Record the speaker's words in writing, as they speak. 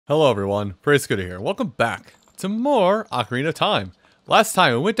Hello everyone, Prescooter here. Welcome back to more Ocarina of Time. Last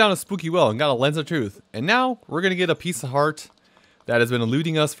time we went down a spooky well and got a lens of truth, and now we're gonna get a piece of heart that has been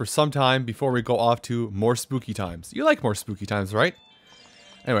eluding us for some time before we go off to more spooky times. You like more spooky times, right?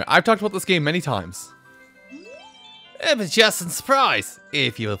 Anyway, I've talked about this game many times. If it's just a surprise,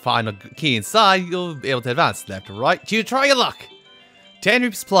 if you find a key inside, you'll be able to advance left or right. You try your luck. 10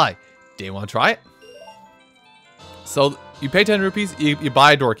 rupees play. Do you want to try it? So you pay 10 rupees, you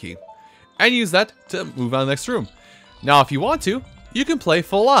buy a door key, and use that to move on to the next room. Now if you want to, you can play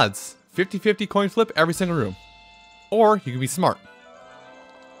full odds, 50-50 coin flip every single room. Or you can be smart.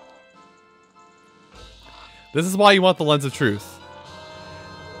 This is why you want the lens of truth.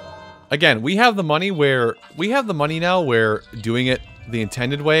 Again, we have the money now where doing it the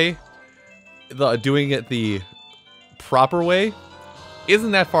intended way, doing it the proper way,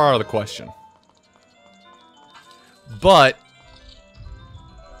 isn't that far out of the question. But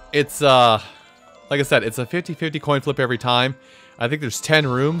it's like I said, it's a 50-50 coin flip every time. I think there's 10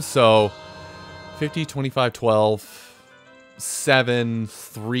 rooms, so 50, 25, 12, 7,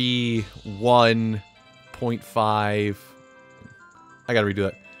 3, 1, 0.5. I gotta redo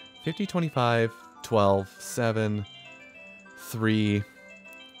that. 50, 25, 12, 7, 3,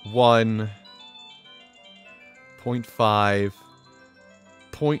 1, 0.5,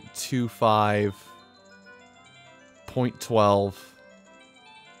 0.25, 0.12,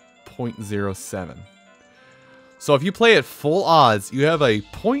 0.07. So if you play at full odds, you have a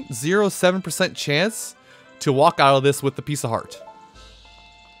 0.07% chance to walk out of this with the piece of heart.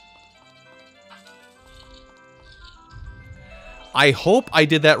 I hope I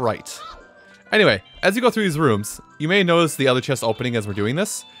did that right. Anyway, as you go through these rooms, you may notice the other chest opening as we're doing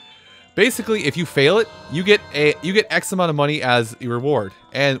this. Basically, if you fail it, you get X amount of money as a reward,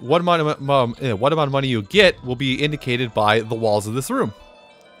 and what amount of money you get will be indicated by the walls of this room.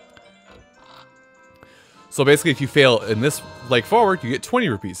 So basically, if you fail in this leg forward, you get 20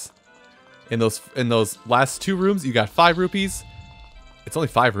 rupees. In those last two rooms, you got 5 rupees. It's only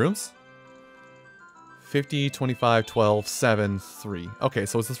 5 rooms. 50, 25, 12, 7, 3. Okay,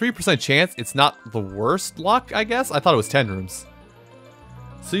 so it's a 3% chance. It's not the worst luck, I guess. I thought it was 10 rooms.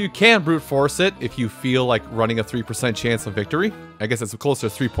 So you can brute force it if you feel like running a 3% chance of victory. I guess it's closer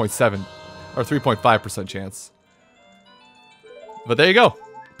to 3.7 or 3.5% chance. But there you go.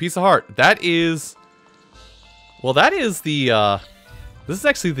 Piece of heart. That is... Well, that is the... this is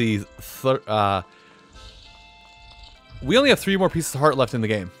actually the... we only have 3 more pieces of heart left in the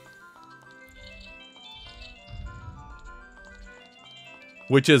game.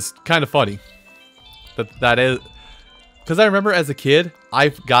 Which is kind of funny. That is... Because I remember as a kid, I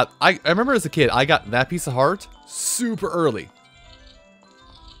got that piece of heart super early.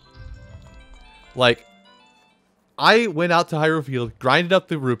 Like, I went out to Hyrule Field, grinded up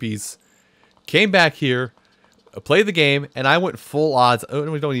the rupees, came back here, played the game, and I went full odds.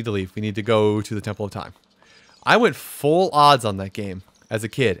 Oh, we don't need to leave. We need to go to the Temple of Time. I went full odds on that game as a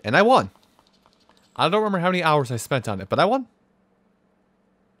kid, and I won. I don't remember how many hours I spent on it, but I won.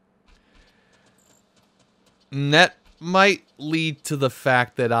 And that might lead to the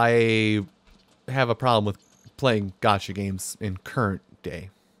fact that I have a problem with playing gacha games in current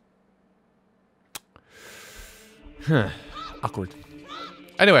day. Awkward.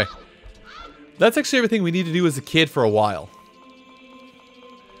 Anyway, that's actually everything we need to do as a kid for a while.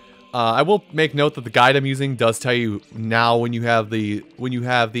 I will make note that the guide I'm using does tell you now as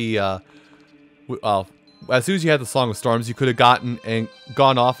soon as you had the Song of Storms, you could have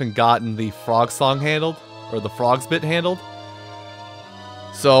gone off and gotten the frog song handled. Or the frogs bit handled.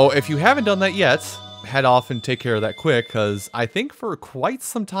 So if you haven't done that yet, head off and take care of that quick, because I think for quite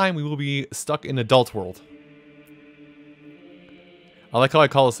some time we will be stuck in adult world. I like how I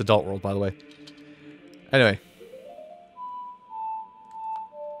call this adult world, by the way. Anyway.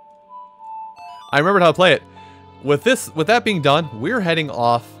 I remembered how to play it. With that being done, we're heading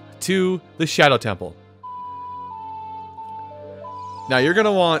off to the Shadow Temple. Now you're going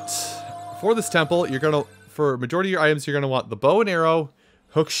to want, for this temple, for majority of your items, you're going to want the bow and arrow,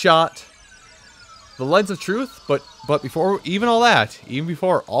 hook shot, the lens of truth, but even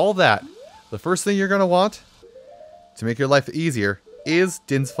before all that, the first thing you're going to want to make your life easier is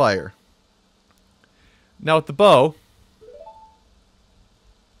Din's Fire. Now with the bow,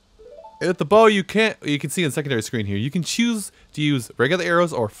 you can see in the secondary screen here, you can choose to use regular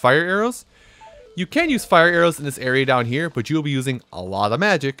arrows or fire arrows. You can use fire arrows in this area down here, but you'll be using a lot of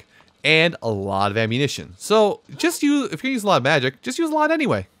magic and a lot of ammunition. So, if you're going to use a lot of magic, just use a lot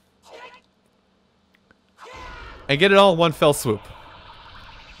anyway. And get it all in one fell swoop.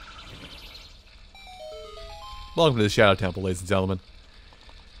 Welcome to the Shadow Temple, ladies and gentlemen.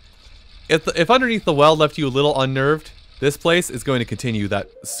 If underneath the well left you a little unnerved, this place is going to continue that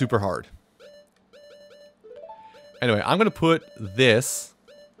super hard. Anyway, I'm going to put this...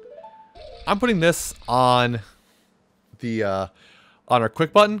 I'm putting this on the on our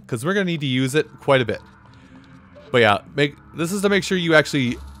quick button because we're going to need to use it quite a bit. But yeah, this is to make sure you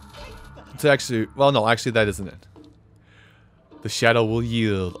actually... well, no, actually that isn't it. The shadow will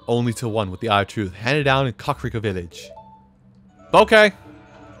yield only to one with the Eye of Truth, handed down in Kakrika Village. Okay.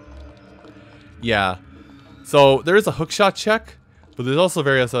 Yeah. So there is a hookshot check, but there's also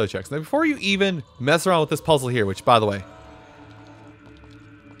various other checks. Now, before you even mess around with this puzzle here, which, by the way,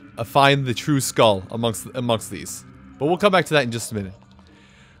 find the true skull amongst these. But we'll come back to that in just a minute.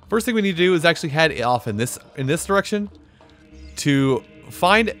 First thing we need to do is actually head off in this direction to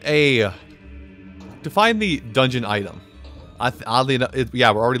find the dungeon item. Oddly enough,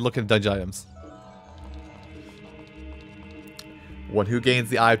 yeah, we're already looking at dungeon items. One who gains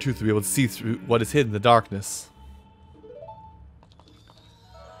the Eye of Truth will be able to see through what is hidden in the darkness.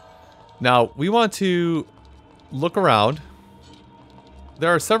 Now, we want to look around. There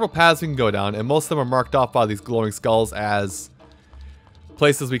are several paths we can go down, and most of them are marked off by these glowing skulls as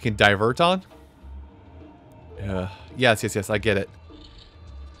places we can divert on. Yes, I get it.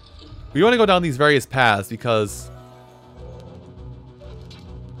 We want to go down these various paths because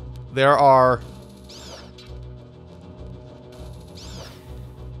there are...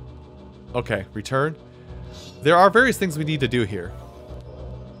 Okay, return. There are various things we need to do here.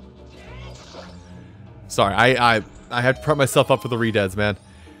 Sorry, I had to prep myself up for the redeads, man.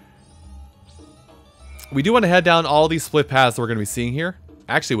 We do want to head down all these split paths that we're going to be seeing here.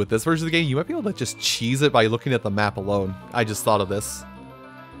 Actually, with this version of the game, you might be able to just cheese it by looking at the map alone. I just thought of this.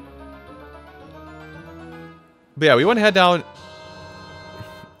 But yeah, we want to head down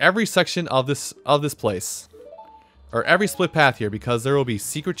every section of this place. Or every split path here, because there will be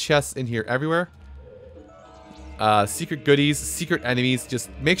secret chests in here everywhere. Secret goodies, secret enemies. Just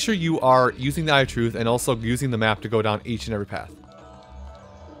make sure you are using the Eye of Truth and also using the map to go down each and every path.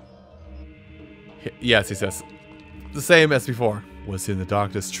 Yes. The same as before. What's in the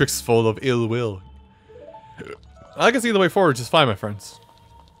darkness? Tricks full of ill will. I can see the way forward just fine, my friends.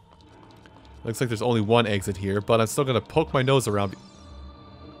 Looks like there's only one exit here, but I'm still going to poke my nose around.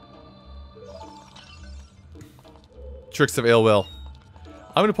 Tricks of ill will.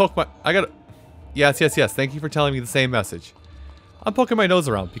 I'm gonna poke my... Yes. Thank you for telling me the same message. I'm poking my nose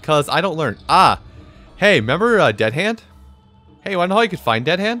around because I don't learn. Hey, remember Dead Hand? Hey, wanna know how you could find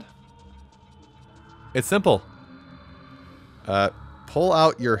Dead Hand? It's simple. Pull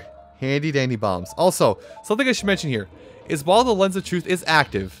out your handy dandy bombs. Also, something I should mention here is while the Lens of Truth is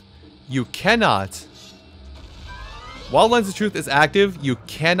active, you cannot... While Lens of Truth is active, you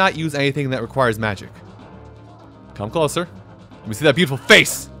cannot use anything that requires magic. Come closer. Let me see that beautiful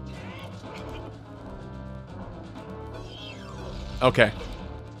face. Okay.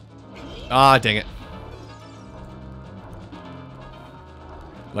 Dang it.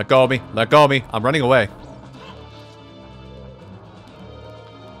 Let go of me. Let go of me. I'm running away.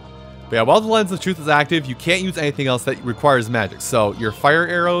 But yeah, while the Lens of Truth is active, you can't use anything else that requires magic. So, your fire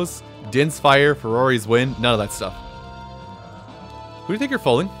arrows, Din's fire, Ferori's wind, none of that stuff. Who do you think you're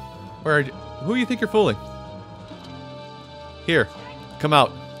fooling? Who do you think you're fooling? Here, come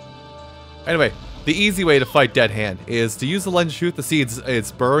out. Anyway, the easy way to fight Dead Hand is to use the Lens of Truth to see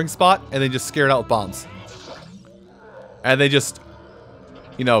its burrowing spot and then just scare it out with bombs. And then just,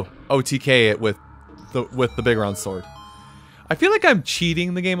 you know, OTK it with the big round sword. I feel like I'm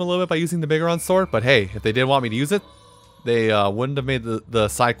cheating the game a little bit by using the big round sword, but hey, if they did want me to use it, they wouldn't have made the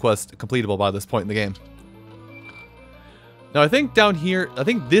side quest completable by this point in the game. Now I think down here, I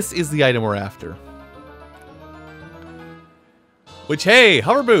think this is the item we're after. Which, hey,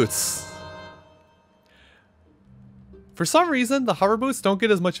 hover boots! For some reason, the hover boots don't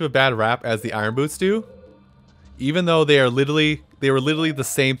get as much of a bad rap as the iron boots do. Even though they were literally the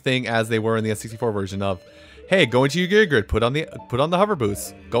same thing as they were in the N64 version of, hey, go into your gear grid, put on the hover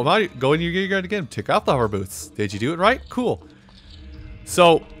boots. Go in your gear grid again, take off the hover boots. Did you do it right? Cool.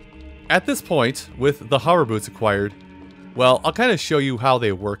 So, at this point, with the hover boots acquired, well, I'll kind of show you how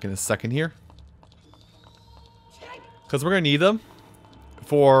they work in a second here. Because we're going to need them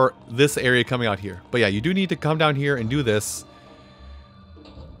for this area coming out here. But yeah, you do need to come down here and do this.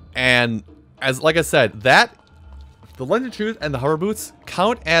 And like I said, the Lens of Truth and the hover boots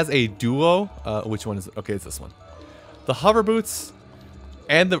count as a duo. Which one is it? Okay, it's this one. The hover boots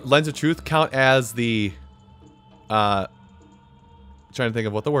and the Lens of Truth count as the trying to think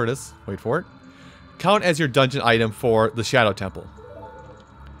of what the word is. Wait for it. Count as your dungeon item for the Shadow Temple.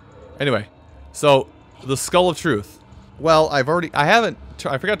 Anyway, so the Skull of Truth. Well, I haven't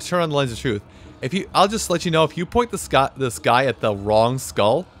I forgot to turn on the lens of truth. I'll just let you know, if you point this guy at the wrong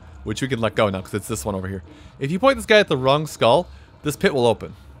skull, which we can let go now because it's this one over here. If you point this guy at the wrong skull, this pit will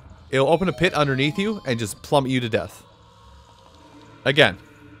open. It'll open a pit underneath you and just plummet you to death. Again,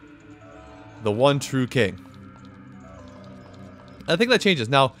 the one true king. I think that changes.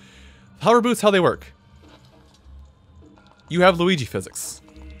 Now, hover boots, how they work. You have Luigi physics.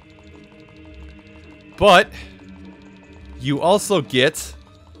 But you also get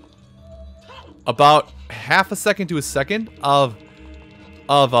about half a second to a second of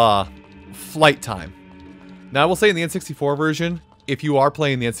flight time. Now, I will say in the N64 version, if you are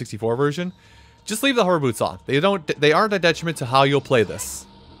playing the N64 version, just leave the hover boots on. They aren't a detriment to how you'll play this.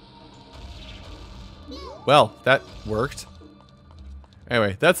 Well, that worked.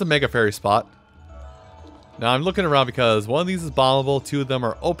 Anyway, that's a Mega Fairy spot. Now I'm looking around because one of these is bombable, two of them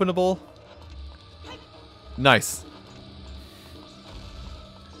are openable. Nice.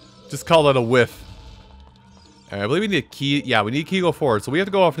 Just call that a whiff. Alright, I believe we need a key. Yeah, we need a key to go forward. So we have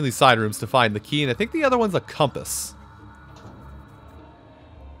to go off in these side rooms to find the key. And I think the other one's a compass.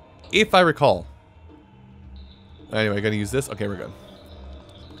 If I recall. Anyway, gonna use this. Okay, we're good.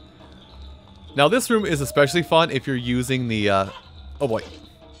 Now this room is especially fun if you're using the... oh boy.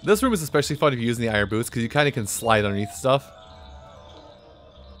 This room is especially fun if you're using the iron boots because you kind of can slide underneath stuff.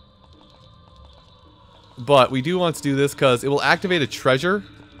 But we do want to do this because it will activate a treasure.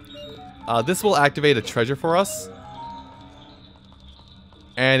 This will activate a treasure for us.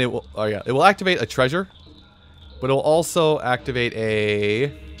 And it will... oh yeah, it will activate a treasure. But it will also activate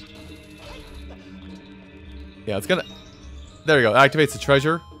a... yeah, it's gonna... there we go. It activates the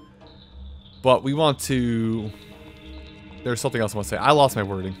treasure. But we want to... there's something else I want to say. I lost my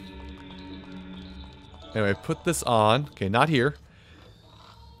wording. Anyway, put this on. Okay, not here.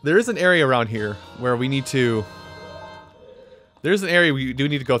 There is an area around here where we need to... there's an area we do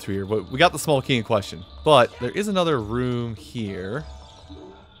need to go through here. But we got the small key in question. But there is another room here.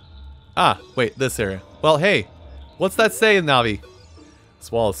 Ah, wait, this area. Well, hey. What's that saying, Navi?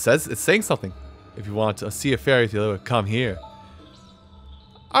 Well, it says... it's saying something. If you want to see a fairy tale, come here.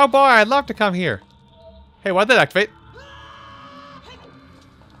 Oh boy, I'd love to come here. Hey, why'd that activate?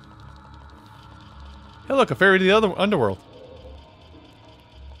 Hey look, a fairy to the other underworld.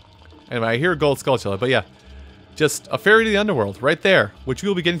 Anyway, I hear a gold Skulltula, but yeah. Just a fairy to the underworld, right there. Which we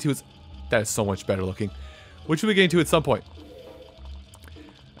will be getting to. That is so much better looking. Which we'll be getting to at some point.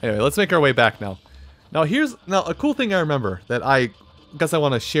 Anyway, let's make our way back now. Now a cool thing I remember that I guess I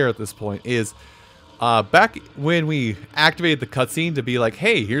want to share at this point is back when we activated the cutscene to be like,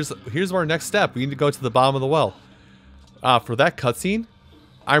 hey, here's our next step. We need to go to the bottom of the well. For that cutscene,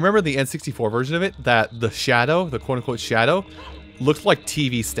 I remember the N64 version of it that the shadow, the quote-unquote shadow, looked like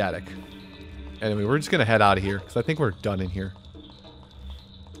TV static. Anyway, we're just gonna head out of here because I think we're done in here.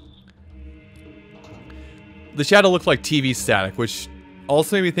 The shadow looked like TV static, which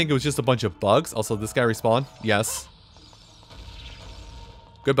also made me think it was just a bunch of bugs. Also, this guy respawned. Yes.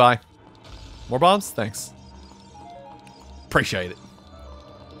 Goodbye. More bombs? Thanks. Appreciate it.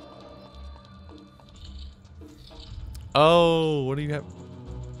 Oh, what do you have?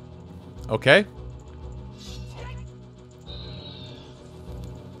 Okay.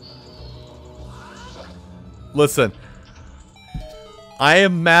 Listen. I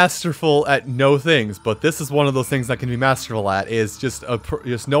am masterful at no things, but this is one of those things I can be masterful at, is just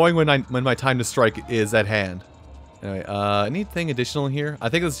knowing when my time to strike is at hand. Anyway, anything additional in here? I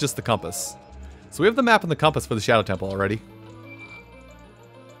think it's just the compass. So we have the map and the compass for the Shadow Temple already.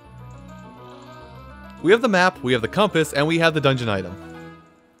 We have the map, we have the compass, and we have the dungeon item.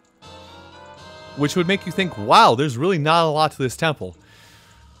 Which would make you think, wow, there's really not a lot to this temple.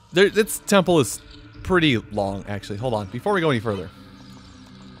 This temple is pretty long, actually. Hold on, before we go any further.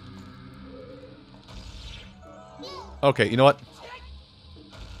 Okay, you know what?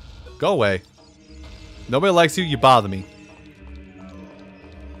 Go away. Nobody likes you, you bother me.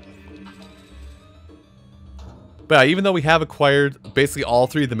 But yeah, even though we have acquired basically all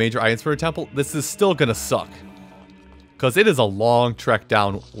three of the major items for a temple, this is still gonna suck. Because it is a long trek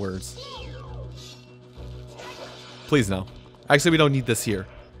downwards. Please no. Actually, we don't need this here.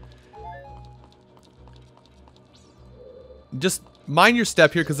 Just mind your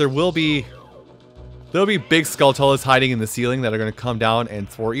step here, because there'll be big Skulltulas hiding in the ceiling that are going to come down and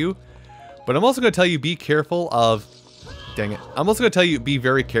thwart you. But I'm also going to tell you, be careful of... dang it. I'm also going to tell you, be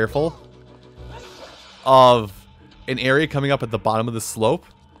very careful of an area coming up at the bottom of the slope.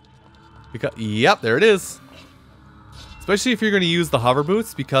 Because, yep, there it is. Especially if you're going to use the hover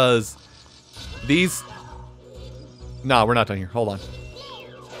boots, because these... no, we're not done here. Hold on.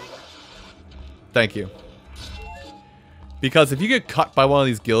 Thank you. Because if you get cut by one of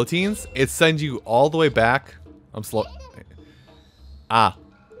these guillotines, it sends you all the way back. I'm slow. Ah,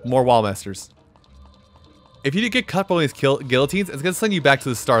 more wall masters. If you get cut by one of these guillotines, it's going to send you back to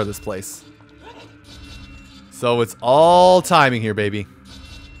the start of this place. So it's all timing here, baby.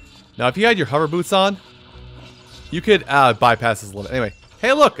 Now, if you had your hover boots on, you could bypass this a little bit. Anyway,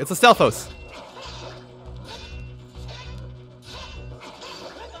 hey, look, it's a Stealthos.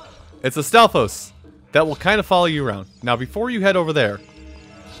 It's a Stealthos that will kind of follow you around. Now, before you head over there,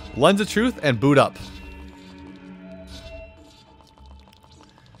 Lens of Truth and boot up.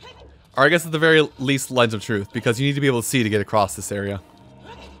 Or I guess at the very least, Lens of Truth, because you need to be able to see to get across this area.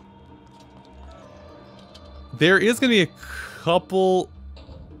 There is going to be a couple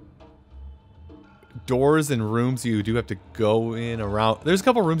doors and rooms you do have to go in around. There's a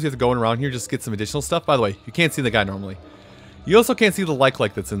couple rooms you have to go in around here just to get some additional stuff. By the way, you can't see the guy normally. You also can't see the light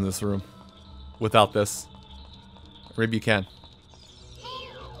that's in this room without this. Or maybe you can.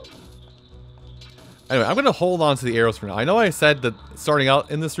 Anyway, I'm going to hold on to the arrows for now. I know I said that starting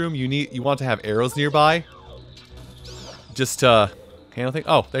out in this room, you want to have arrows nearby. Just to handle things.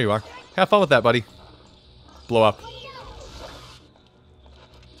 Oh, there you are. Have fun with that, buddy. Blow up.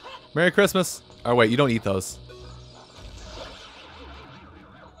 Merry Christmas. Oh, wait, you don't eat those.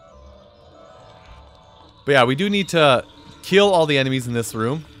 But yeah, we do need to kill all the enemies in this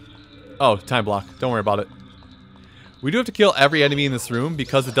room. Oh, time block. Don't worry about it. We do have to kill every enemy in this room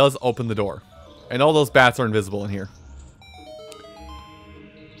because it does open the door. And all those bats are invisible in here.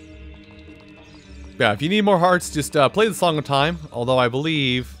 Yeah, if you need more hearts, just play the Song of Time. Although I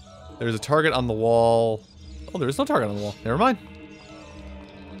believe there's a target on the wall. Oh, there's no target on the wall. Never mind.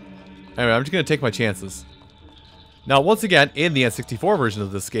 Anyway, I'm just going to take my chances. Now, once again, in the N64 version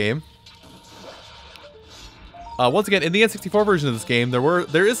of this game...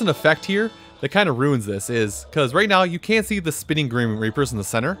 there is an effect here that kind of ruins this. Because right now, you can't see the spinning Grim Reapers in the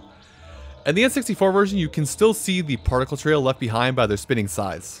center. In the N64 version, you can still see the particle trail left behind by their spinning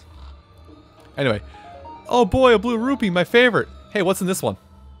sides. Anyway. Oh boy, a blue rupee, my favorite. Hey, what's in this one?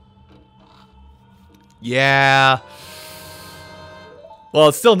 Yeah. Well,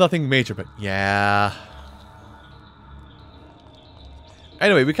 it's still nothing major, but yeah.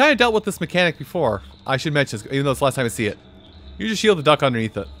 Anyway, we kind of dealt with this mechanic before. I should mention this, even though it's the last time I see it. You just shield the duck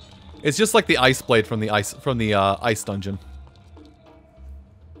underneath it. It's just like the ice blade from the ice dungeon.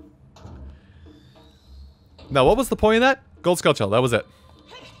 Now, what was the point of that? Gold Skulltula, that was it.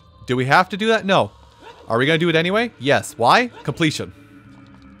 Do we have to do that? No. Are we going to do it anyway? Yes. Why? Completion.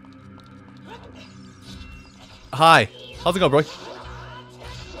 Hi. How's it going, bro?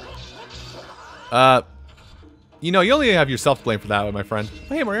 You know, you only have yourself to blame for that, my friend.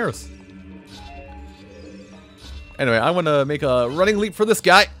 Oh, hey, more arrows. Anyway, I want to make a running leap for this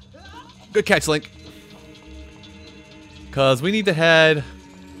guy. Good catch, Link. Because we need to head...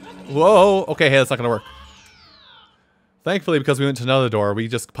 Whoa. Okay, hey, that's not going to work. Thankfully, because we went to another door, we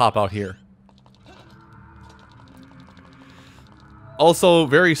just pop out here. Also,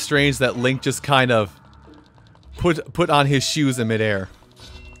 very strange that Link just kind of put on his shoes in midair.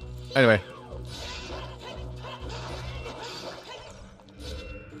 Anyway.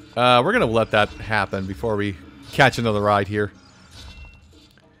 We're going to let that happen before we catch another ride here.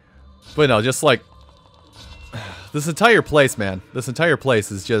 But no, just like... This entire place, man. This entire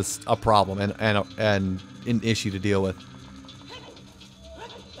place is just a problem and an issue to deal with.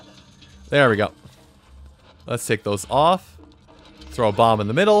 There we go. Let's take those off. Throw a bomb in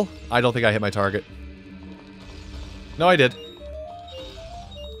the middle. I don't think I hit my target. No, I did.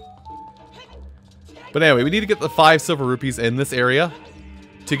 But anyway, we need to get the 5 silver rupees in this area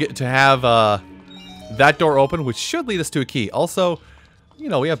to have that door open, which should lead us to a key. Also, you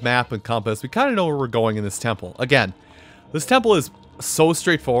know, we have map and compass. We kind of know where we're going in this temple. Again, this temple is so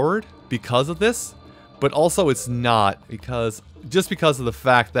straightforward because of this, but also it's not just because of the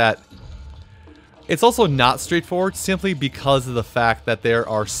fact that it's also not straightforward simply because of the fact that there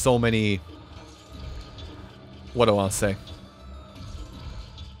are so many... What do I want to say?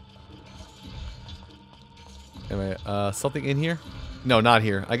 Anyway, something in here? No, not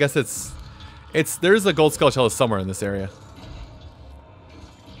here. I guess there's a gold Skulltula somewhere in this area.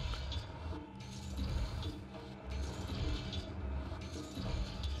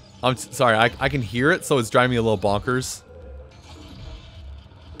 I'm sorry, I can hear it, so it's driving me a little bonkers.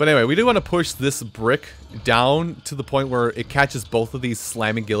 But anyway, we do want to push this brick down to the point where it catches both of these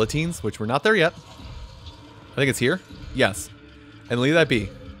slamming guillotines, which we're not there yet. I think it's here. Yes. And leave that be.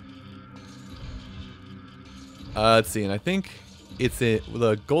 Let's see, and I think it's in...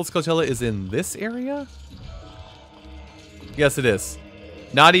 The gold Skulltula is in this area? Yes, it is.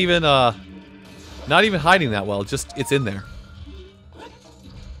 Not even hiding that well, just it's in there.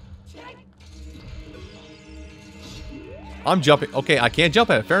 I'm jumping. Okay, I can't jump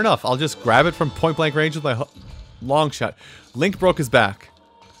at it. Fair enough. I'll just grab it from point blank range with my long shot. Link broke his back.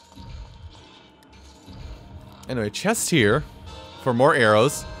 Anyway, chest here for more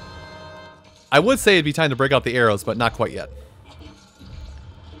arrows. I would say it'd be time to break out the arrows, but not quite yet.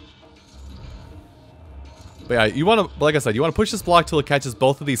 But yeah, you want to, like I said, you want to push this block till it catches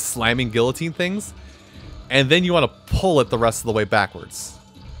both of these slamming guillotine things. And then you want to pull it the rest of the way backwards.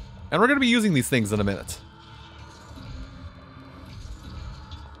 And we're going to be using these things in a minute.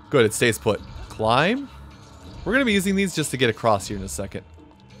 Good, it stays put. Climb. We're going to be using these just to get across here in a second.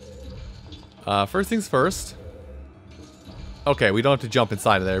 First things first. Okay, we don't have to jump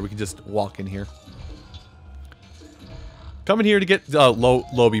inside of there. We can just walk in here. Come in here to get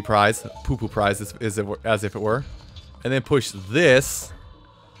Lobby prize. Poo-poo prize, as if it were. And then push this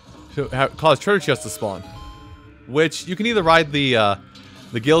to cause treasure chests to spawn. Which, you can either ride the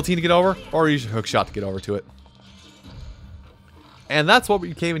guillotine to get over, or use your hook shot to get over to it. And that's what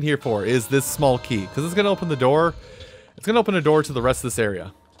we came in here for, is this small key. Because it's going to open the door. It's going to open a door to the rest of this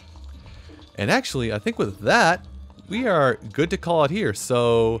area. And actually, I think with that, we are good to call it here.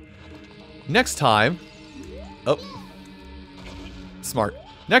 So, next time... Oh. Smart.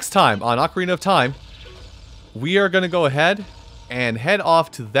 Next time on Ocarina of Time, we are going to go ahead and head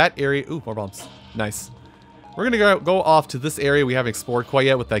off to that area. Ooh, more bombs. Nice. We're going to go off to this area we haven't explored quite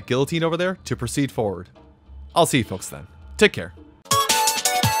yet with that guillotine over there to proceed forward. I'll see you folks then. Take care.